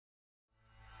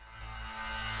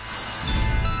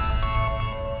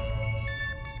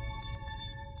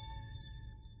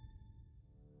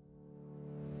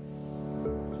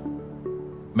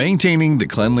Maintaining the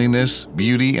cleanliness,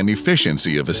 beauty, and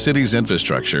efficiency of a city's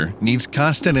infrastructure needs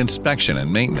constant inspection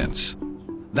and maintenance.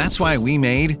 That's why we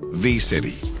made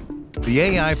Vcity, the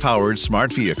AI-powered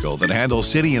smart vehicle that handles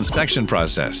city inspection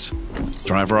process,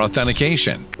 driver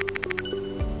authentication,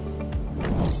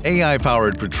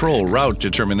 AI-powered patrol route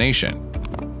determination.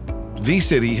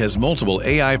 Vcity has multiple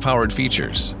AI-powered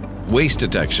features. Waste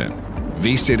detection.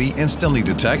 Vcity instantly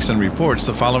detects and reports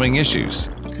the following issues: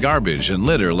 garbage and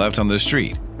litter left on the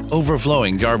street,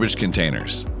 overflowing garbage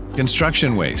containers,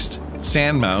 construction waste,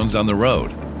 sand mounds on the road,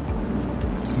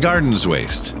 gardens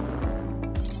waste,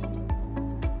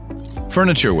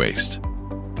 furniture waste,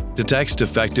 detects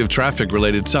defective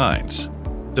traffic-related signs,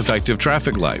 defective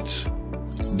traffic lights,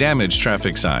 damaged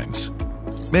traffic signs,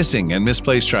 missing and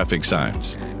misplaced traffic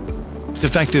signs,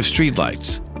 defective street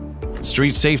lights,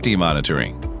 street safety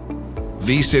monitoring.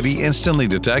 Vcity instantly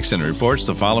detects and reports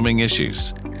the following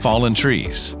issues: fallen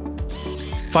trees,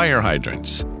 fire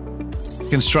hydrants,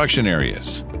 construction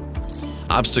areas,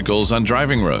 obstacles on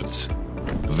driving roads,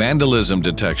 vandalism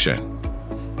detection.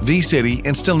 Vcity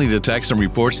instantly detects and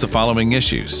reports the following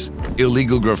issues: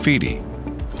 illegal graffiti,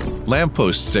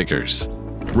 lamppost stickers,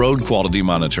 road quality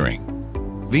monitoring.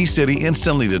 Vcity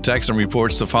instantly detects and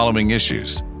reports the following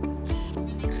issues: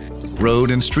 road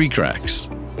and street cracks,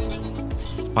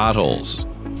 potholes,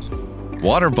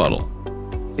 water puddle,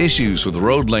 issues with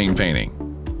road lane painting,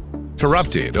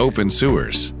 corrupted open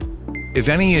sewers. If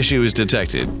any issue is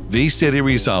detected, Vcity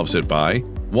resolves it by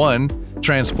 1.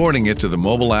 Transporting it to the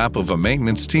mobile app of a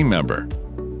maintenance team member.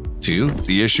 2.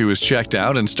 The issue is checked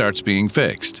out and starts being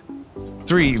fixed.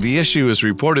 3. The issue is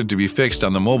reported to be fixed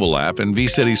on the mobile app and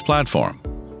Vcity's platform.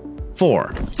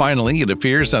 4. Finally, it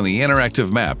appears on the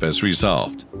interactive map as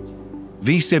resolved.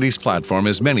 Vcity's platform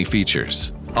has many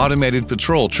features: automated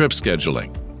patrol trip scheduling,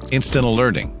 instant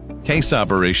alerting, case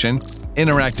operation,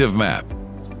 interactive map,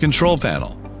 control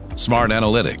panel, smart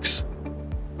analytics.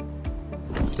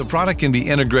 The product can be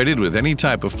integrated with any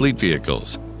type of fleet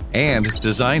vehicles and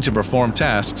designed to perform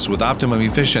tasks with optimum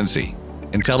efficiency.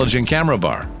 Intelligent camera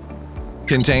bar.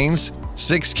 Contains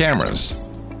 6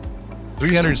 cameras,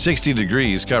 360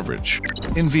 degrees coverage,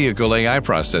 in-vehicle AI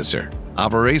processor,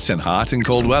 operates in hot and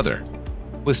cold weather,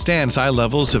 withstands high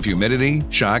levels of humidity,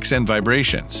 shocks, and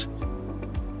vibrations.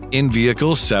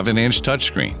 In-vehicle 7-inch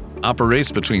touchscreen,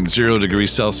 operates between 0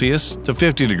 degrees Celsius to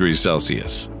 50 degrees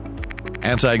Celsius.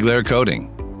 Anti-glare coating,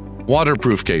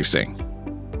 waterproof casing.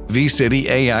 Vcity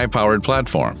AI-powered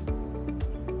platform.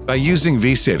 By using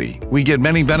Vcity, we get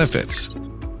many benefits: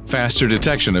 faster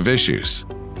detection of issues,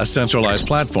 a centralized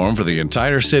platform for the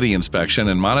entire city inspection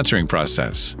and monitoring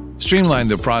process, streamline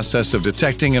the process of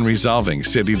detecting and resolving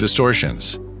city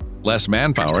distortions, less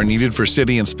manpower needed for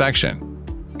city inspection,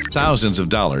 thousands of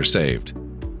dollars saved,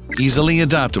 easily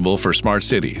adaptable for smart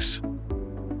cities.